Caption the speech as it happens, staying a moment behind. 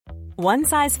One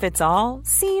size fits all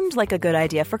seemed like a good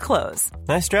idea for clothes.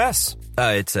 Nice dress.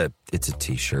 It's a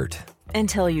t-shirt.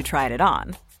 Until you tried it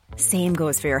on. Same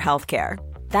goes for your healthcare.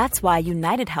 That's why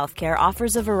United Healthcare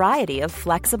offers a variety of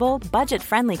flexible,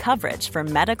 budget-friendly coverage for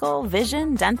medical,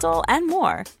 vision, dental, and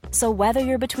more. So whether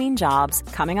you're between jobs,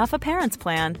 coming off a parent's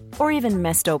plan, or even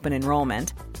missed open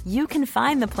enrollment, you can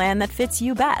find the plan that fits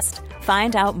you best.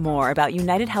 Find out more about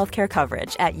United Healthcare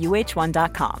coverage at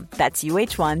uh1.com. That's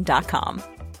uh1.com.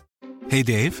 Hey,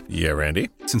 Dave. Yeah, Randy.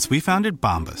 Since we founded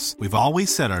Bombas, we've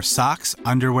always said our socks,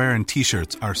 underwear, and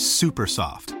T-shirts are super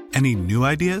soft. Any new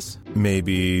ideas?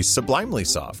 Maybe sublimely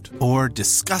soft. Or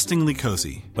disgustingly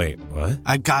cozy. Wait, what?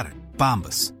 I got it.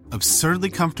 Bombas. Absurdly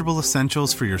comfortable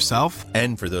essentials for yourself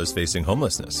and for those facing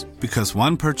homelessness. Because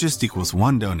one purchased equals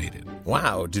one donated.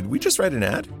 Wow, did we just write an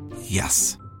ad?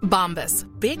 Yes. Bombas.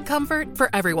 Big comfort for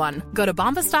everyone. Go to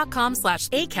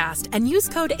bombas.com/ACAST and use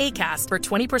code ACAST for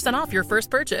 20% off your first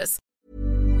purchase.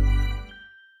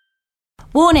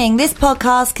 Warning, this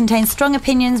podcast contains strong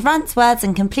opinions, rants, words,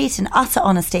 and complete and utter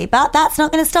honesty. But that's not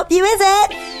going to stop you, is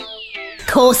it? Of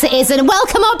course it isn't.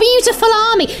 Welcome our beautiful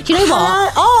army. Do you know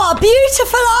what? Our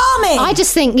beautiful army. I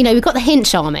just think, we've got the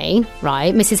Hinch army,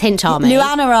 right? Mrs. Hinch army.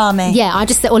 Luana army. Yeah, I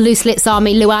just think, or Loose Lips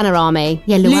army, Luana army.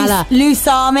 Yeah, Luana. Loose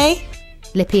army.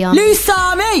 Lippy army. Loose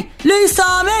army. Loose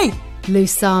army.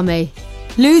 Loose army.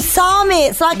 Loose army.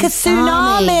 It's like a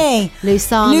tsunami.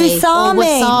 Loose army. Loose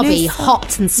army. Or wasabi,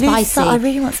 hot and spicy. I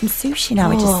really want some sushi now.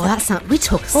 We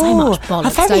talk so much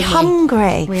bollocks. I'm very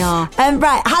hungry. We are.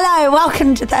 Right. Hello.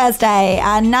 Welcome to Thursday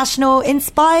and National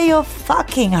Inspire Your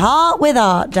Fucking Heart with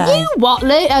Art Day. You what,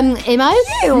 Imo?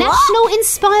 National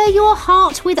Inspire Your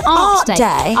Heart with Art Day.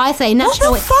 I say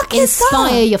National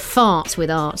Inspire Your Fart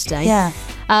with Art Day. Yeah.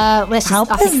 How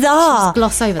bizarre.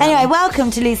 Gloss over that. Anyway,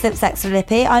 welcome to Loose Lips Extra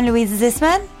Lippy. I'm Louisa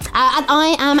Zisman. And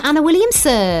I am Anna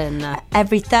Williamson.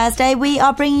 Every Thursday, we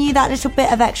are bringing you that little bit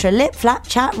of extra lip flap,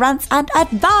 chat, rants, and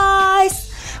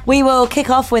advice. We will kick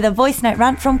off with a voice note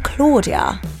rant from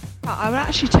Claudia. I will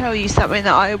actually tell you something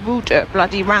that I will do a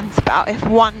bloody rant about if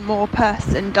one more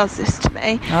person does this to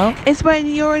me. Oh. Is when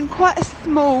you're in quite a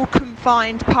small,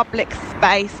 confined public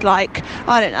space, like,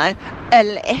 I don't know, a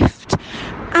lift,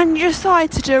 and you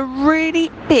decide to do a really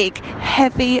big,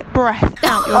 heavy breath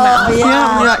out your mouth.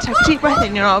 Yeah. You take a deep breath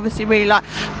in, you're obviously really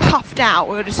puffed out,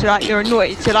 or just you're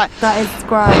annoyed. So that is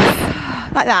gross.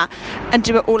 Like that, and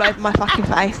do it all over my fucking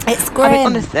face. It's grim.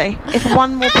 Honestly, if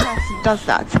one more person does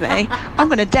that to me, I'm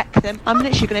going to deck them. I'm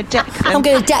literally going to deck them. I'm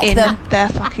going to deck them in their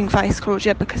fucking face,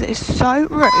 Claudia, because it is so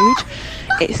rude.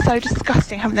 It is so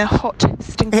disgusting having their hot,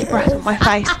 stinky breath on my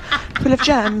face, full of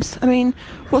germs. I mean,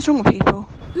 what's wrong with people?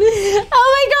 Oh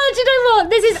my god, do you know what?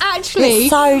 This is actually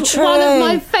so true. One of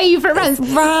my favourite rants.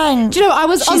 Rank. Do you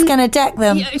know, She's going to deck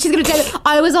them. Yeah, she's going to deck them.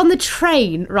 I was on the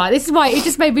train, right? This is why it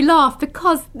just made me laugh,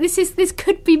 because this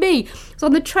could be me. I was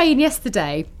on the train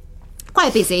yesterday,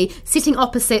 quite busy, sitting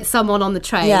opposite someone on the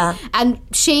train. Yeah. And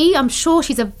I'm sure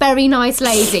she's a very nice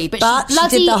lady, but she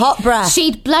did the hot breath.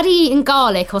 She'd bloody eaten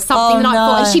garlic or something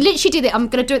no. And she literally did it. I'm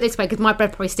going to do it this way because my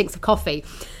breath probably stinks of coffee.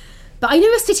 But I knew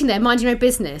I was sitting there minding her own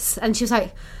business, and she was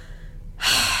like,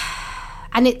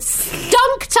 and it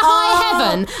stunk to high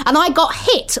heaven, and I got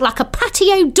hit like a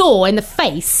patio door in the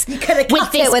face. You could have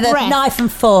cut it with breath. a knife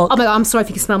and fork. Oh my god, I'm sorry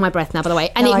if you can smell my breath now, by the way.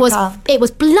 And No, it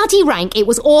was bloody rank. It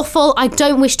was awful. I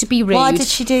don't wish to be rude. Why did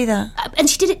she do that? And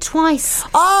she did it twice.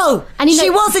 Oh, and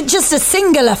she wasn't just a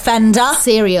single offender.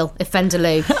 Serial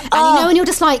offender-loo. And and you're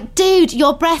just like, dude,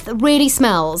 your breath really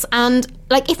smells. And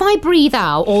if I breathe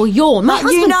out or yawn, my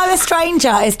husband... a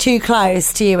stranger is too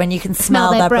close to you and you can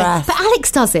smell their breath. But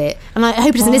Alex does it, and I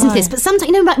hope he doesn't listen to this, but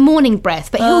sometimes, morning breath,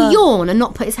 but he'll yawn and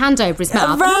not put his hand over his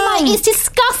mouth. Right. I'm like, it's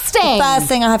disgusting. The first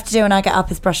thing I have to do when I get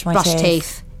up is brush my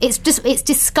teeth. It's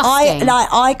disgusting.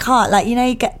 I can't,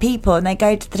 you get people and they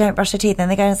don't brush their teeth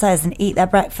and they go downstairs and eat their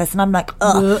breakfast, and I'm like,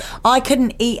 ugh. I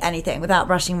couldn't eat anything without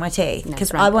brushing my teeth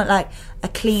because I want a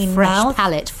clean mouth.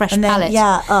 Fresh palate.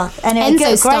 Yeah. Anyway,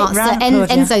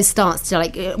 Enzo starts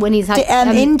to when he's like,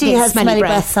 Indy has smelly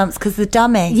breath stumps because the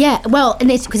dummy. Yeah, well, and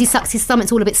it's because he sucks his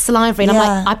stomach's all a bit salivary, and I'm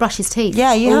like, I brush his teeth.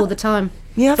 Yeah, all the time.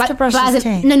 You have to brush his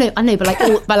teeth. No, I know,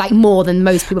 but more than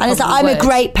most people. And it's I'm a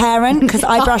great parent because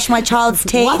I brush my child's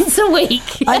teeth once a week.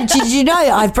 Did you know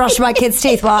I've brushed my kids'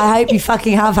 teeth? Well, I hope you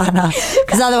fucking have, Anna,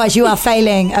 because otherwise you are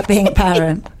failing at being a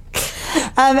parent.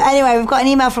 Anyway, we've got an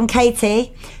email from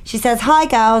Katie. She says, "Hi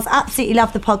girls, absolutely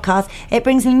love the podcast. It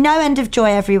brings me no end of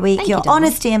joy every week. Your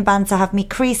honesty and banter have me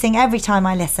creasing every time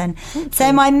I listen.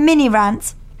 My mini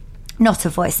rant Not a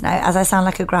voice note, as I sound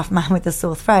like a gruff man with a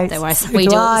sore throat. Don't worry, So we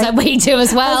do do, I. so we do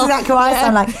as well. That's exactly what I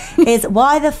sound like. Is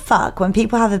why the fuck, when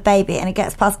people have a baby and it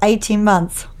gets past 18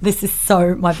 months, this is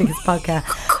so my biggest bugger,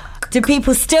 do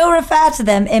people still refer to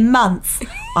them in months?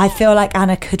 I feel like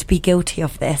Anna could be guilty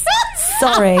of this.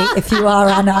 Sorry if you are,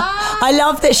 Anna. I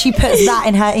love that she puts that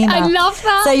in her email. I love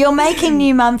that. So you're making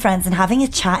new mum friends and having a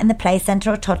chat in the play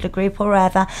centre or toddler group or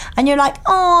wherever, and you're like,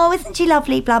 oh, isn't she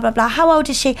lovely, blah, blah, blah. How old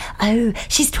is she? Oh,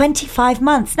 she's 25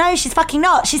 months. No, she's fucking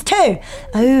not. She's 2.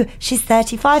 Oh, she's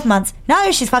 35 months.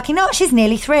 No, she's fucking not. She's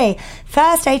nearly 3.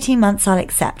 First 18 months I'll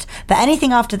accept. But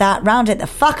anything after that, round it the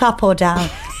fuck up or down.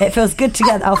 It feels good to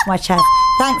get that off my chest.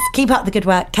 Thanks. Keep up the good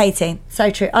work. Katie. So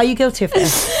true. Are you guilty of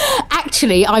this?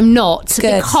 Actually, I'm not.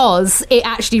 Good. Because it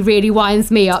actually really winds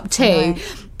me up too.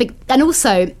 And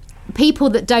also, people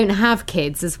that don't have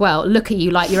kids as well look at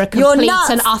you like you're a complete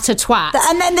and utter twat.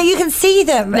 And then you can see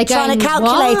them They're trying going, to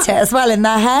calculate "What?" it as well in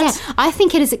their head. Yeah, I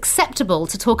think it is acceptable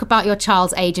to talk about your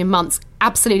child's age in months,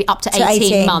 absolutely up to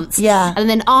 18 months. Yeah. And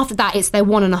then after that, it's their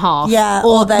 1.5. Yeah,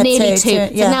 or they're nearly 2. So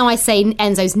Yeah. now I say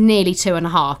Enzo's nearly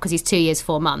 2.5 because he's 2 years,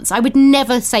 4 months. I would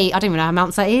never say, I don't even know how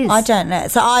months that is. I don't know.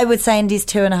 So I would say Indy's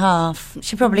 2.5.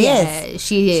 She probably is.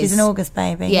 She is. She's an August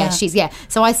baby. Yeah,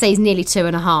 So I say he's nearly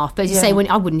 2.5. But as you say, when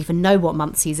I wouldn't even know what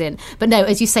months he's in. But no,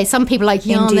 as you say, some people are like,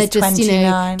 yeah, Indy's they're just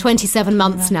 29. 27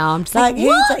 months now. I'm just like,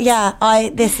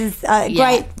 what? This is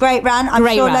great rant. I'm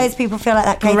Great sure rant. loads of people feel like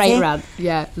that, Katie. Great rant.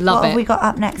 Yeah, love What it. have we got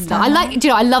up next? No,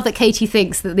 I love that Katie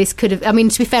thinks that this could have. I mean,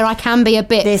 to be fair, I can be a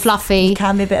bit fluffy, you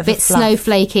can be a bit of a fluff.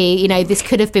 snowflakey. You know, this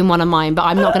could have been one of mine, but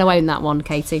I'm not going to own that one,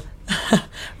 Katie.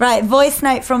 Right, voice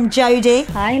note from Jodie.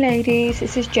 Hi ladies,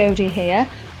 this is Jodie here.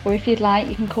 Or if you'd like,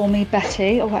 you can call me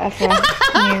Betty or whatever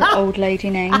new old lady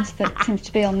names that seems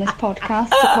to be on this podcast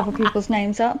to cover people's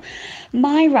names up.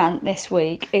 My rant this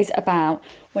week is about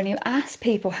when you ask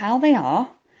people how they are,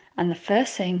 and the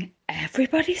first thing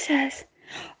everybody says,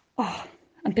 oh,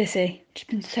 I'm busy. Just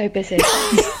been so busy.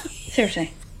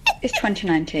 Seriously, it's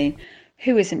 2019.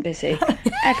 Who isn't busy?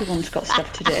 Everyone's got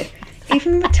stuff to do.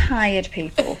 Even retired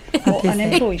people or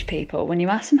unemployed people, when you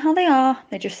ask them how they are,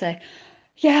 they just say,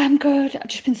 yeah, I'm good. I've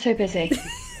just been so busy.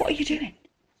 What are you doing?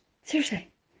 Seriously.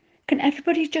 Can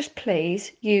everybody just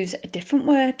please use a different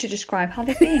word to describe how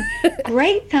they've been?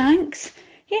 Great, thanks.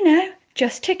 You know,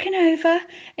 just ticking over,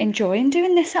 enjoying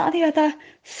doing this, that or the other.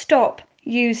 Stop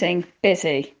using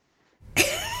busy.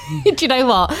 Do you know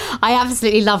what? I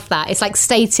absolutely love that. It's like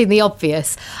stating the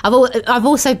obvious. I've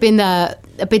also been a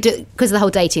bit, because of the whole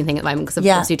dating thing at the moment, because I'm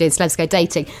obviously doing Celebs Go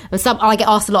Dating, and I get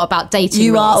asked a lot about dating.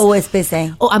 You roles. are always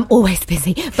busy. Oh, I'm always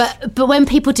busy. But when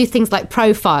people do things like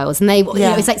profiles and they, you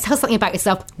know, it's like, tell something about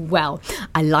yourself. Well,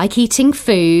 I like eating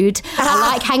food.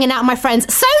 I like hanging out with my friends.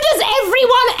 So does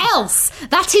everyone else.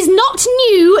 That is not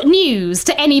new news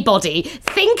to anybody.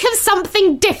 Think of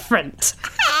something different.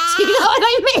 Do you know what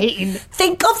I mean?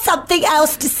 Think of something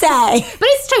else to say. But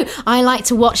it's true. I like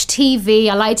to watch TV.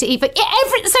 I like to eat. But so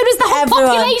does the whole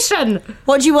population.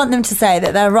 What do you want them to say?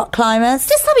 That they're rock climbers?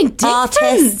 Just something different.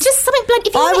 Artists? Just something blunt.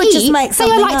 If you I want would to just eat, make say I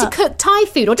something like up. to cook Thai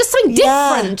food, or just something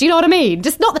different. Yeah. Do you know what I mean?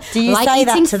 Just not. Do you like say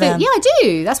that eating to food. them? Yeah, I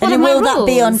do. That's one And of my will rules. that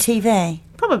be on TV?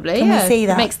 Probably. Can we yeah. see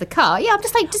that? It makes the cut. Yeah, I'm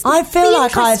just like, I feel be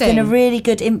like I've been a interesting. really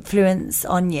good influence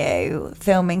on you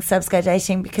filming Celebs Go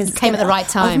Dating, because It came at the right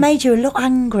time. I've made you a lot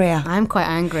angrier. I'm quite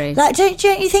angry. Like, don't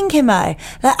you think, Imo?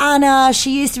 Like Anna,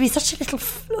 she used to be such a little,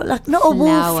 like not a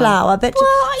wallflower, but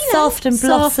Well, you know, soft and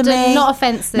soft and blossomy, not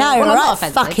offensive. No, Well, I'm not right,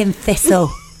 offensive. fucking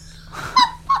thistle.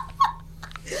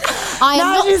 I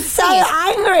am not she's so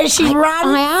angry. She ran.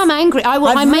 I am angry. I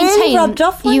I've maintain. really rubbed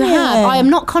off on you. have. I am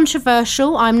not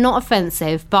controversial. I'm not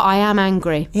offensive, but I am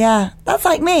angry. Yeah, that's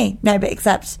like me. No, but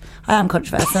except I am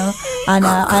controversial and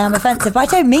I am offensive, but I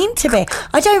don't mean to be.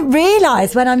 I don't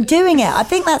realise when I'm doing it. I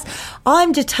think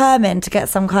I'm determined to get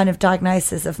some kind of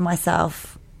diagnosis of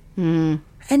myself.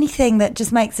 Anything that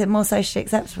just makes it more socially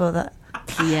acceptable.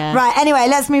 Yeah. Right, anyway,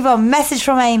 let's move on. Message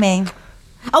from Amy.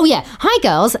 Oh, yeah. Hi,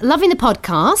 girls. Loving the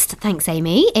podcast. Thanks,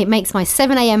 Amy. It makes my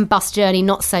 7 a.m. bus journey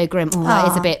not so grim. Oh,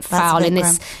 that is a bit That's foul a bit in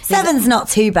this. grim. 7's not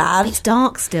too bad. It's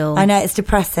dark still. I know, it's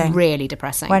depressing. Really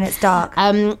depressing. When it's dark.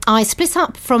 I split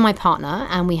up from my partner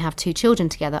and we have 2 children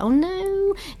together. Oh,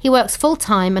 no. He works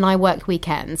full-time and I work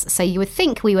weekends. So you would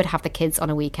think we would have the kids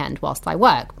on a weekend whilst I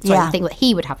work. Sorry, Yeah. I think that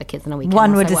he would have the kids on a weekend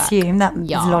One whilst would I work. assume that is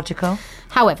Yeah. logical.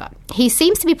 However, he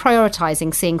seems to be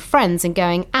prioritising seeing friends and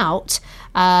going out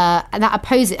as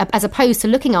opposed to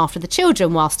looking after the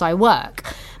children whilst I work.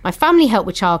 My family help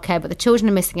with childcare, but the children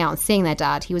are missing out on seeing their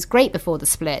dad. He was great before the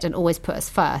split and always put us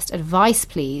first. Advice,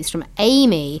 please, from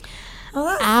Amy.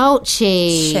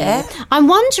 Ouchie. Shit. I'm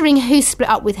wondering who split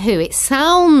up with who. It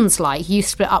sounds like you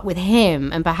split up with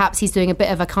him, and perhaps he's doing a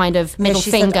bit of a kind of middle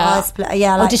she finger. Said I split,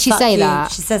 yeah, like, or did she fuck say you.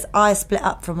 that? She says, I split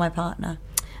up from my partner.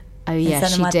 Oh, yeah,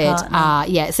 Instead of she my did.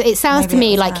 partner. Yeah, so it sounds Maybe to me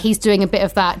it was like her. he's doing a bit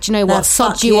of that. Do you know what? No,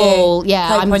 Sod fuck you you. all.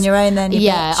 Yeah, Cope on your own then, you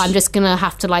bitch. I'm just going to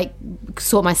have to, like,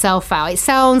 sort myself out. It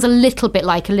sounds a little bit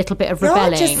like a little bit of No,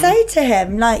 rebelling. just say to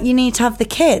him, like, you need to have the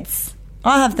kids.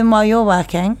 I'll have them while you're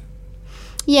working.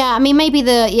 Yeah, I mean, maybe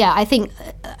I think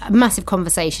a massive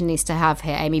conversation needs to have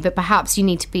here, Amy, but perhaps you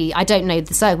need to be, we don't know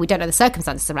the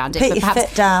circumstances around it. Put but your perhaps,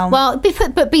 foot down. Well,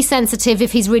 but be sensitive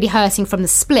if he's really hurting from the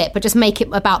split, but just make it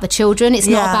about the children. It's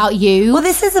not about you. Well,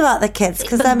 this is about the kids,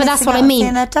 because but that's what I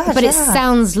mean. Their dad, but it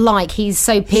sounds like he's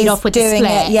so peed off with the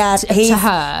split to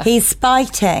her. He's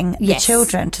spiting the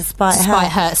children to spite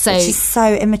her. So which is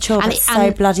so immature, but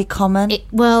so bloody common.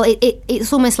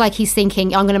 It's almost like he's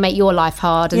thinking, I'm going to make your life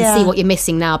hard and see what you're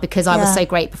missing now because I was so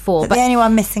great before. But the only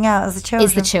one missing out is the children.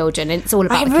 Is the children. It's all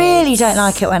about the kids. I really don't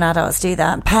like it when adults do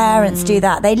that. Parents do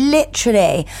that. They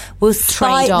literally will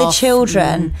spite the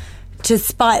children to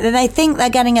spite them. They think they're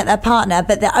getting at their partner,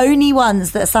 but the only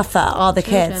ones that suffer are the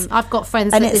kids. I've got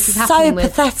friends and that it's this is happening so with.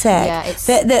 pathetic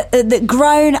Yeah, that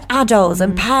grown adults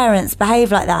and parents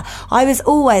behave like that. I was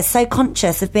always so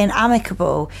conscious of being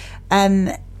amicable,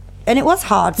 and it was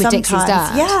hard with sometimes. Dixie's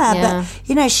dad. Yeah,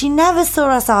 but she never saw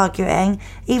us arguing,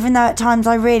 even though at times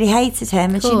I really hated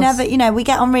him. And she never, we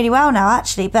get on really well now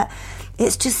actually, but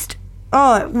it's just,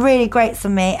 it really grates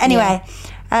on me. Anyway,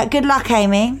 good luck,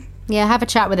 Amy. Yeah, have a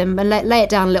chat with him and lay it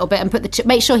down a little bit and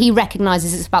make sure he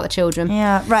recognises it's about the children.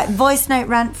 Yeah, right. Voice note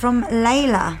rant from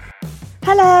Layla.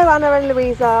 Hello, Anna and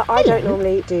Louisa. I don't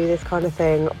normally do this kind of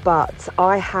thing, but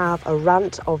I have a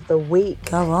rant of the week.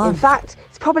 Go on. In fact,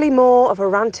 it's probably more of a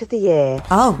rant of the year.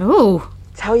 Oh. Ooh.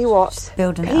 Tell you what,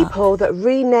 people that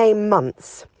rename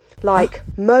months, like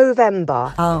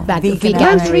Movember. Oh, the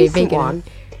most recent one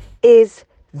is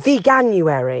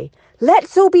Veganuary.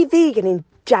 Let's all be vegan in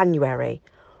January.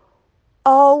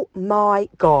 Oh my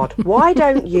God, why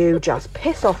don't you just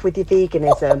piss off with your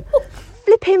veganism?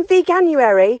 Flipping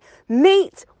Veganuary,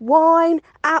 meat, wine,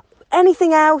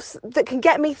 anything else that can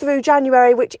get me through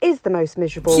January, which is the most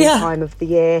miserable time of the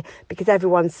year because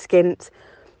everyone's skint.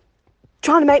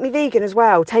 Trying to make me vegan as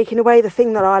well, taking away the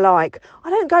thing that I like.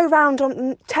 I don't go around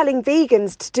telling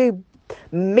vegans to do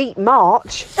meat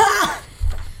march.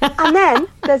 And then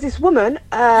there's this woman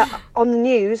on the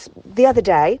news the other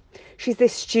day. She's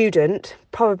this student,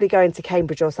 probably going to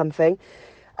Cambridge or something,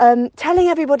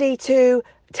 telling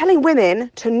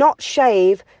women to not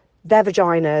shave their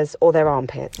vaginas or their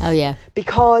armpits. Oh, yeah.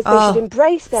 Because they should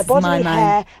embrace their bodily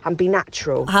hair and be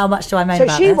natural. How much do I moan so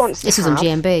about she this? wants to This was on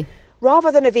GMB.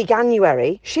 Rather than a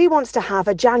Veganuary, she wants to have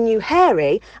a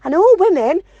Januhairy and all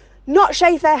women not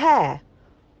shave their hair.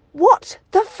 What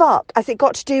the fuck has it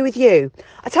got to do with you?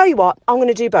 I tell you what, I'm going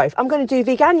to do both. I'm going to do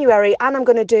Veganuary and I'm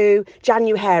going to do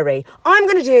Januhairy. I'm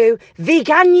going to do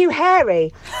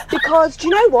Veganuhairy because, do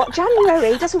you know what?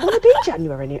 January doesn't want to be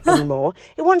January anymore.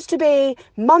 It wants to be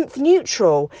month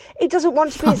neutral. It doesn't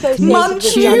want to be associated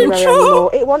with January anymore.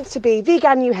 It wants to be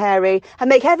Veganuhairy and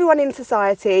make everyone in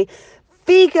society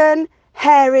vegan,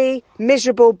 hairy,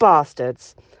 miserable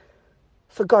bastards.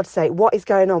 For God's sake, what is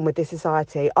going on with this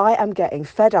society? I am getting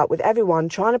fed up with everyone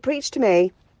trying to preach to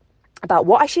me about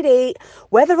what I should eat,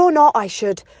 whether or not I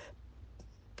should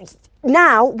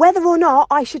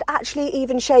actually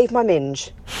even shave my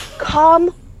minge.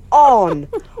 Come on.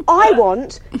 I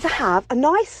want to have a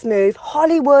nice, smooth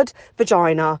Hollywood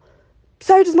vagina.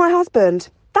 So does my husband.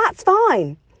 That's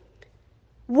fine.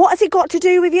 What has it got to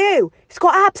do with you? It's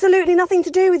got absolutely nothing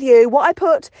to do with you. What I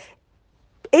put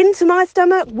into my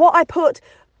stomach, what I put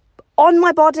on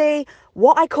my body,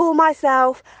 what I call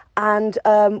myself, and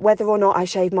whether or not I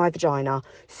shave my vagina.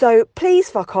 So please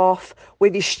fuck off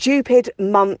with your stupid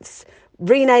months,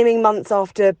 renaming months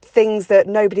after things that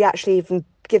nobody actually even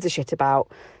gives a shit about.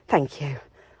 Thank you.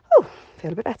 Oh, I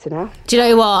feel a bit better now. Do you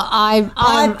know what?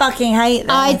 I fucking hate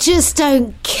this. I just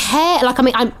don't care. Like, I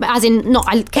mean,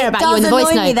 I care about you in the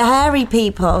voice annoy note. me, the hairy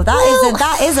people.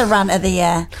 That is a rant of the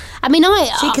year. I mean,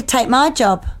 she could take my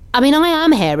job. I mean, I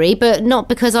am hairy, but not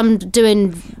because I'm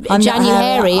doing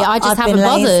January. I just haven't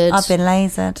bothered. I've been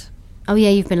lasered. Oh yeah,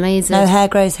 you've been lasered. No hair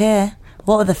grows here.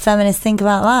 What would the feminists think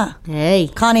about that? Hey,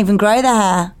 can't even grow the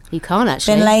hair. You can't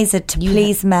actually. Been lasered to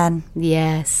please men.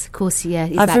 Yes, of course. Yeah,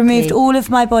 exactly. I've removed all of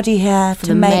my body hair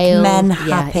to make men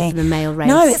happy. Yeah, for the male race.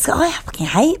 No, I fucking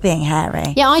hate being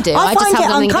hairy. Yeah, I do. I find just have it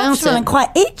nothing uncomfortable about it. and quite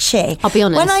itchy. I'll be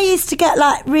honest. When I used to get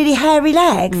like really hairy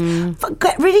legs,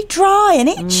 get really dry and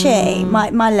itchy. My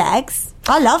legs.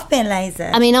 I love being lazy.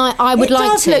 I mean, I would like to.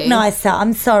 It does look nicer.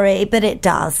 I'm sorry, but it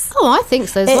does. Oh, I think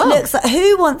so as well. It looks like,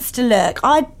 who wants to look?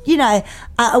 At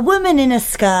a woman in a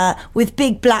skirt with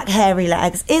big black hairy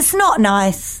legs. It's not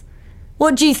nice.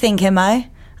 What do you think, Imo,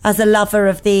 as a lover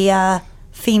of the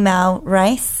female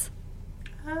race?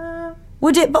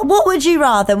 But what would you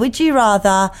rather? Would you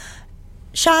rather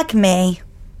shag me,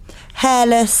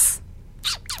 hairless,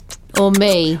 or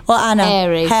me, or Anna,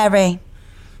 hairy?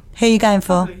 Who are you going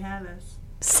for? Probably hairless.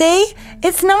 See,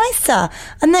 it's nicer,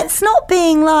 and that's not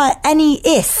being like any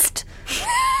ist.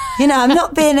 I'm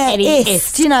not being an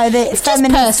ist. The it's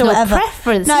feminist just or whatever.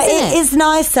 Preference, no, isn't it is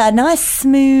nicer. Nice,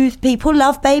 smooth. People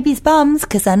love babies' bums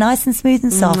because they're nice and smooth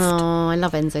and soft. Oh, I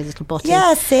love Enzo's little body.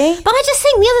 Yeah, see. But I just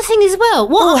think the other thing as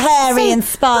well. All hairy and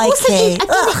spiky.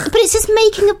 But it's just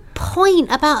making a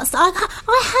point about.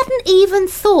 I hadn't even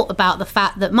thought about the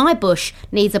fact that my bush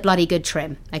needs a bloody good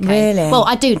trim. Okay. Really? Well,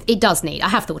 I do. It does need. I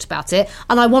have thought about it,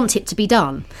 and I want it to be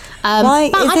done. Why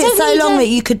is it so long that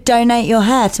you could donate your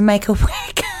hair to make a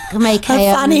wig? Make a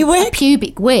fanny wig? A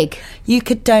pubic wig. You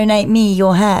could donate me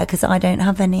your hair because I don't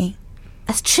have any.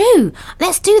 That's true.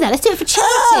 Let's do that. Let's do it for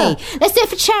charity. Let's do it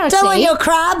for charity. Don't want your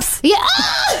crabs. Yeah.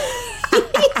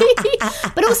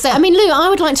 But also, I mean, Lou, I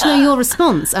would like to know your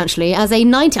response, actually, as a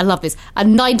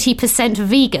 90%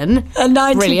 vegan. A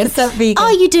 90% vegan.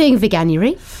 Are you doing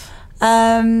veganuary?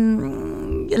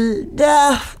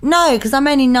 No, because I'm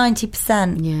only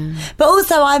 90%. Yeah. But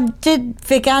also, I did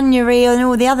veganuary on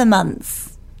all the other months.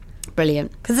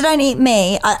 Brilliant. Because I don't eat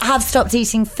meat. I have stopped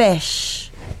eating fish.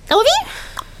 Oh, have you?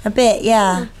 A bit,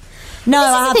 yeah. No,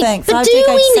 I haven't. So I did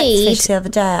go to Sexy Fish the other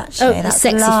day, actually. Oh, that's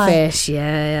Sexy a lie. Fish,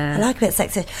 yeah. I like a bit of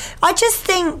Sexy Fish. I just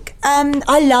think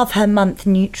I love her month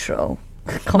neutral.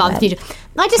 Month neutral.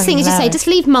 I just think, as you say, just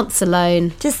leave months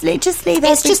alone. Just leave.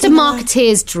 It's just a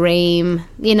marketeer's dream,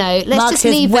 Let's just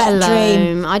leave it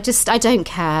alone. I don't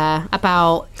care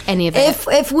about any of it.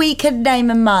 If we could name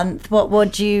a month, what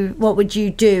would you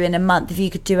do in a month if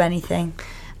you could do anything?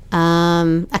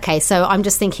 Okay, so I'm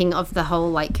just thinking of the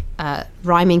whole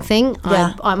rhyming thing.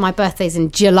 Yeah. My birthday's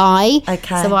in July.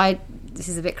 Okay. So this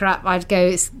is a bit crap. I'd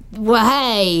go, well,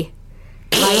 hey,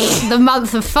 like the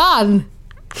month of fun.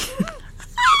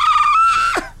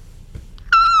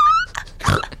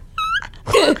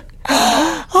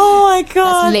 Oh my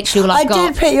god! That's literally all I've got. I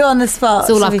did put you on the spot.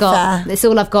 That's all I've got. That's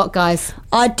all I've got, guys.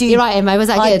 I'd do. You're right, Emma. Was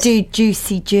that good? I'd do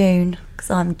Juicy June because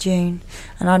I'm June,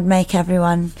 and I'd make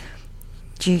everyone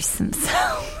juice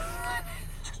themselves.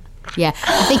 Yeah,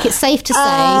 I think it's safe to say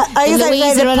that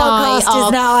Louisa and I is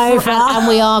now over. and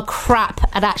we are crap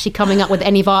at actually coming up with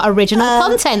any of our original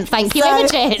content. Thank you,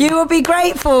 Imogen. You will be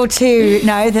grateful to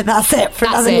know that that's it for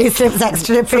another Loose Lips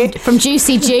Extra from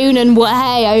Juicy June and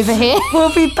Hey over here.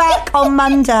 We'll be back on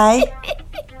Monday.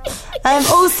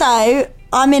 Also,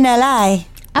 I'm in LA.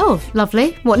 Oh,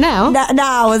 lovely. What now?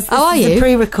 Now, this is a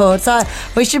pre-record. So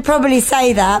we should probably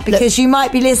say that because you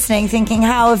might be listening thinking,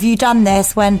 how have you done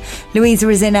this when Louisa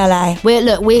is in LA? We've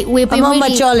been on my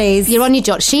jollies. You're on your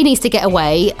jollies. She needs to get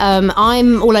away.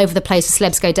 I'm all over the place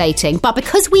with Celebs Go Dating. But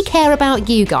because we care about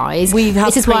you guys,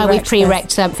 this is why we've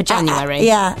pre-recced for January.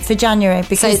 Yeah, for January.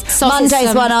 Because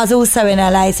Monday's one, I was also in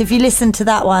LA. So if you listened to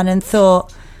that one and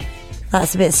thought,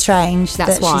 that's a bit strange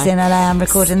that she's in LA and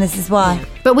recording. This is why.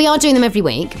 But we are doing them every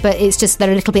week. But it's just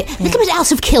they're a little bit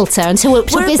out of kilter until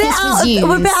business resumes.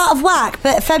 We're a bit out of whack.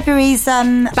 But February's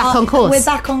back on course. We're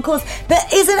back on course. But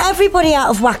isn't everybody out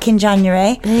of whack in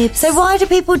January? Babes. So why do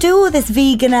people do all this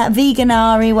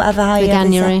veganary, whatever?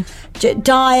 Veganuary.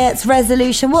 Diets,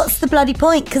 resolution. What's the bloody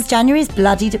point? Because January's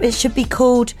bloody. It should be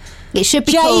called. It should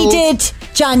be Jaded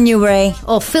January.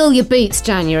 Or fill your boots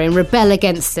January and rebel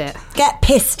against it. Get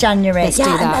pissed January. Let's do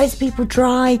that. And those people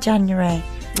dry January.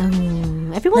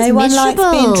 Everyone's no one miserable.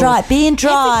 likes being dry. Being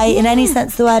dry in any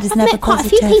sense of the word is never met quite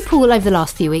positive. a few people over the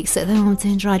last few weeks that I'm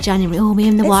doing dry January. Oh, me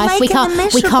and the wife, we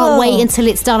can't wait until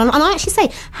it's done. And I actually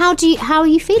say, how are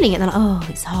you feeling it? And they're like, oh,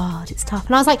 it's hard, it's tough.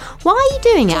 And I was like, why are you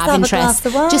doing it out of interest?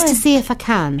 Just to see if I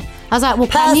can. I was like, well,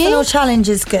 can you? Personal challenge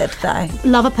is good though.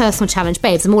 Love a personal challenge,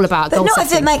 babes. I'm all about goal setting. But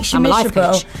not if it makes you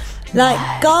miserable.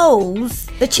 Like goals,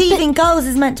 achieving goals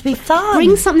is meant to be fun.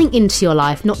 Bring something into your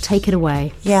life, not take it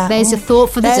away. Yeah. There's your thought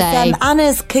for the day.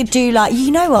 Anna's could do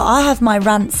you know what? I have my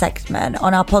rant segment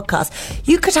on our podcast.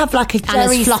 You could have like a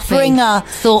Jerry Springer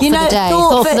thought for the day,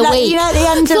 thought for the week. You know, at the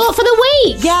end thought for the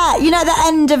week. Yeah, you know, at the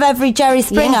end of every Jerry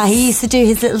Springer, he used to do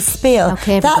his little spiel.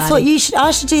 Okay, that's what you should.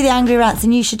 I should do the angry rants,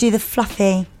 and you should do the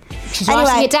fluffy. She's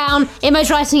writing it down. Imo's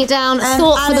writing it down.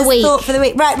 Thought for the week. Thought for the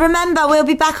week. Right, remember, we'll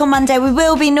be back on Monday. We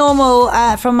will be normal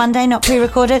from Monday, not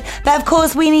pre-recorded. But of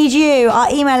course, we need you.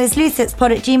 Our email is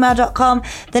lucipspod@gmail.com.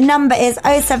 The number is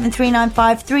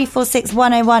 07395 346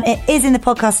 101. It is in the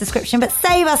podcast description, but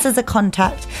save us as a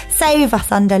contact. Save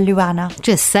us under Luana.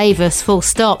 Just save us, full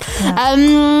stop.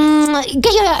 Yeah.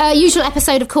 Get your usual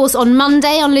episode, of course, on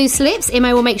Monday on Loose Lips.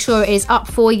 Imo will make sure it is up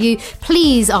for you.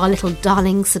 Please, our little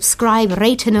darling, subscribe,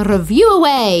 rate and review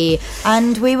away.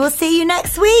 And we will see you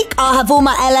next week. I'll have all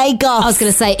my LA goss. I was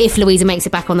going to say, if Louisa makes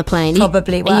it back on the plane.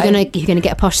 Probably won't. You're going to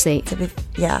get a posh seat?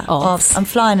 Yeah. I'm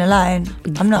flying alone.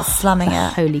 I'm not slumming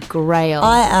it. Holy grail.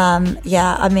 I am.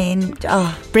 Yeah, I mean...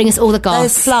 bring us all the goss.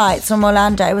 Those flights from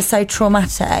Orlando, it was so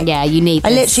traumatic. Yeah, you need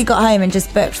this. I literally got home and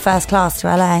just booked first class to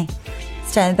LA.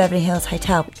 Stay in the Beverly Hills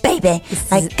Hotel. Baby,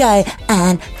 go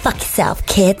and fuck yourself,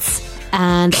 kids.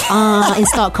 And in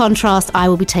stark contrast, I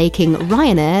will be taking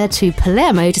Ryanair to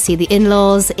Palermo to see the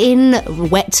in-laws in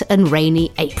wet and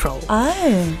rainy April.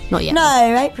 Oh. Not yet.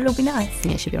 No, April will be nice.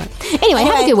 Yeah, it should be right. Anyway,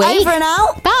 have a good week. Over and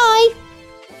out. Bye.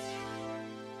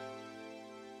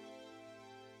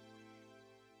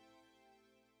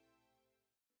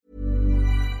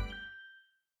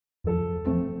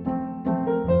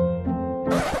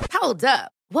 Hold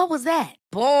up. What was that?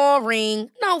 Boring.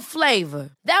 No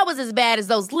flavor. That was as bad as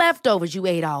those leftovers you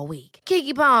ate all week.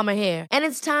 Keke Palmer here, and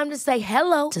it's time to say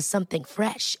hello to something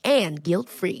fresh and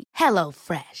guilt-free. Hello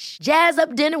Fresh. Jazz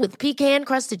up dinner with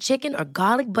pecan-crusted chicken or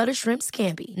garlic butter shrimp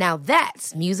scampi. Now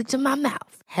that's music to my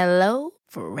mouth. Hello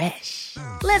Fresh.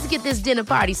 Let's get this dinner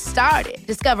party started.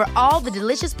 Discover all the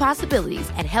delicious possibilities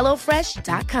at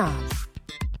HelloFresh.com.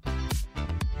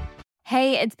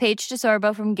 Hey, it's Paige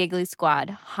DeSorbo from Giggly Squad.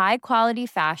 High quality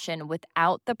fashion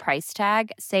without the price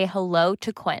tag. Say hello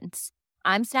to Quince.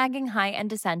 I'm snagging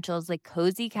high-end essentials like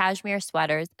cozy cashmere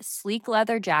sweaters, sleek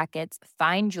leather jackets,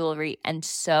 fine jewelry, and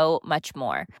so much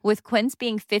more. With Quince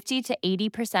being 50 to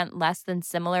 80% less than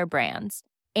similar brands.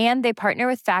 And they partner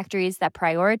with factories that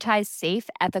prioritize safe,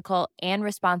 ethical, and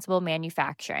responsible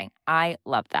manufacturing. I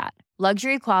love that.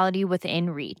 Luxury quality within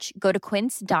reach. Go to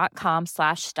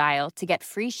quince.com/style to get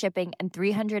free shipping and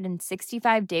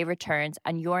 365-day returns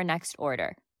on your next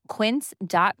order.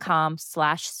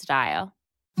 Quince.com/style.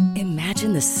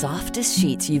 Imagine the softest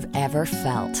sheets you've ever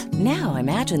felt. Now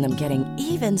imagine them getting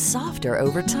even softer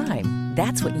over time.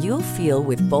 That's what you'll feel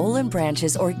with Boll &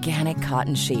 Branch's organic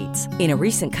cotton sheets. In a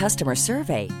recent customer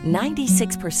survey,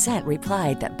 96%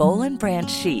 replied that Boll & Branch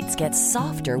sheets get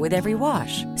softer with every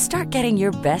wash. Start getting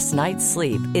your best night's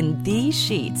sleep in these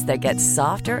sheets that get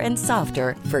softer and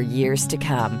softer for years to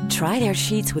come. Try their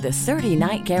sheets with a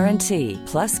 30-night guarantee.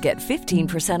 Plus, get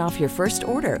 15% off your first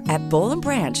order at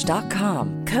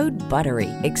bollandbranch.com. Code BUTTERY.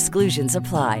 Exclusions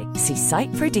apply. See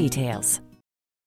site for details.